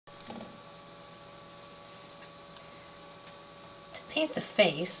paint the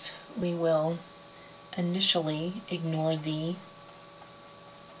face, we will initially ignore the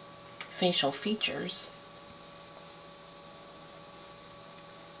facial features.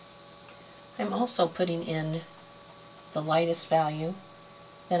 I'm also putting in the lightest value,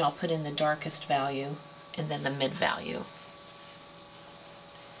 then I'll put in the darkest value, and then the mid value.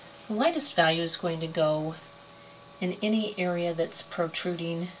 The lightest value is going to go in any area that's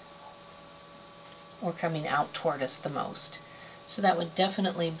protruding or coming out toward us the most. So that would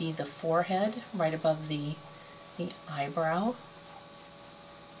definitely be the forehead, right above the eyebrow,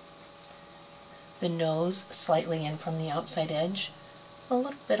 the nose slightly in from the outside edge, a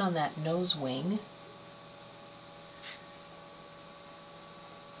little bit on that nose wing,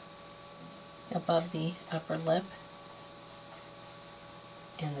 above the upper lip,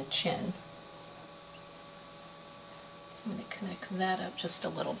 and the chin. I'm going to connect that up just a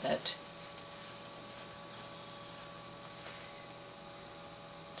little bit.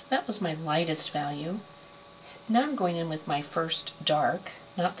 So that was my lightest value. Now I'm going in with my first dark,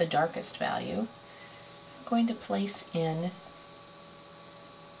 not the darkest value. I'm going to place in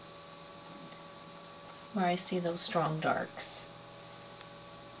where I see those strong darks.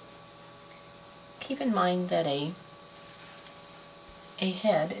 Keep in mind that a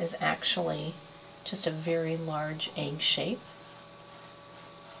head is actually just a very large egg shape.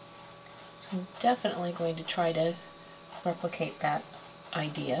 So I'm definitely going to try to replicate that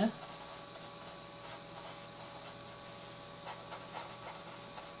idea.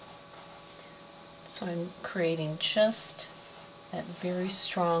 So I'm creating just that very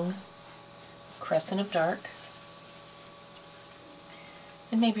strong crescent of dark.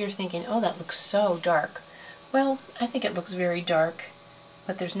 And maybe you're thinking, oh, that looks so dark. Well, I think it looks very dark,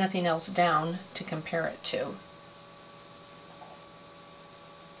 but there's nothing else down to compare it to.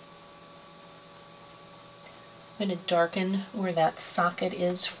 I'm going to darken where that socket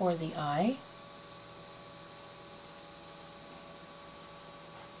is for the eye.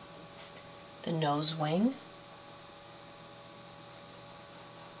 The nose wing.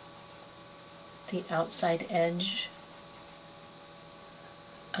 The outside edge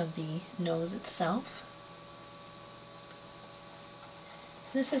of the nose itself.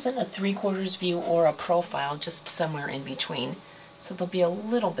 This isn't a 3/4 view or a profile, just somewhere in between. So there'll be a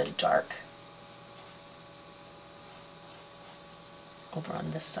little bit of dark over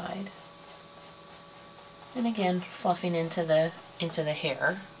on this side. And again, fluffing into the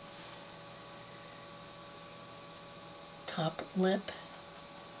hair. Top lip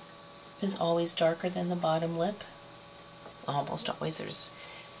is always darker than the bottom lip. Almost always. There's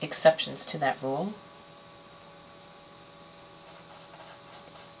exceptions to that rule.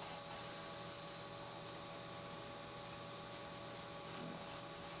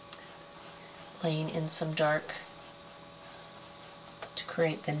 Laying in some dark to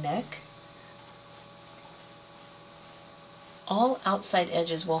create the neck. All outside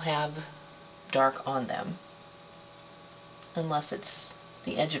edges will have dark on them, unless it's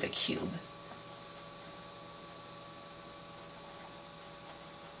the edge of a cube.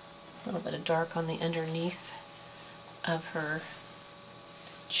 A little bit of dark on the underneath of her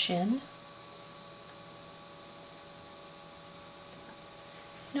chin.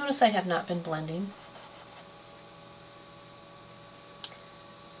 Notice I have not been blending.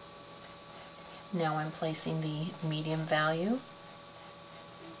 Now I'm placing the medium value.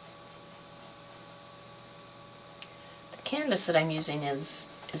 The canvas that I'm using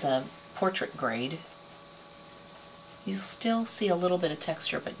is a portrait grade. You'll still see a little bit of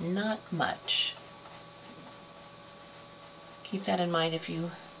texture, but not much. Keep that in mind if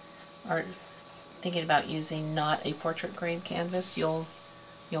you are thinking about using not a portrait grade canvas. You'll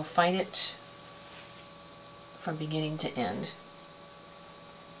fight it from beginning to end.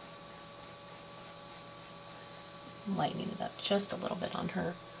 Lightening it up just a little bit on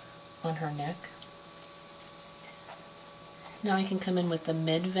her neck. Now I can come in with the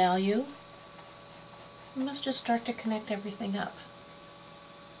mid value. And let's just start to connect everything up.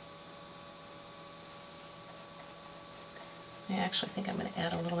 I actually think I'm going to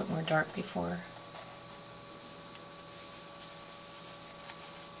add a little bit more dark before.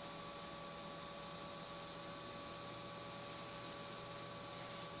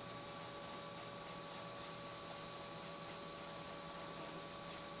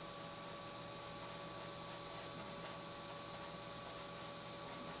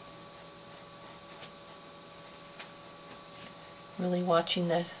 Really watching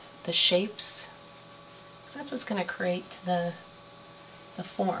the shapes, because that's what's going to create the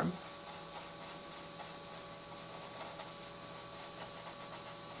form.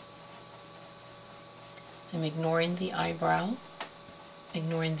 I'm ignoring the eyebrow.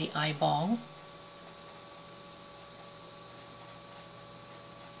 ignoring the eyeball.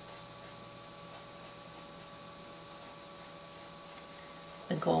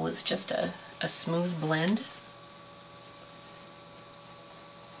 The goal is just a smooth blend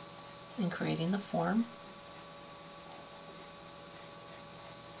and creating the form.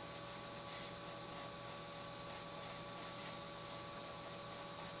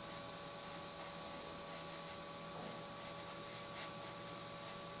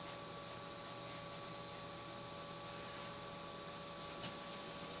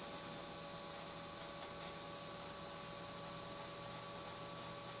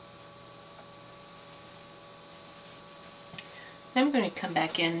 Then I'm going to come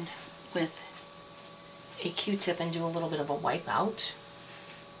back in with a Q-tip and do a little bit of a wipe out.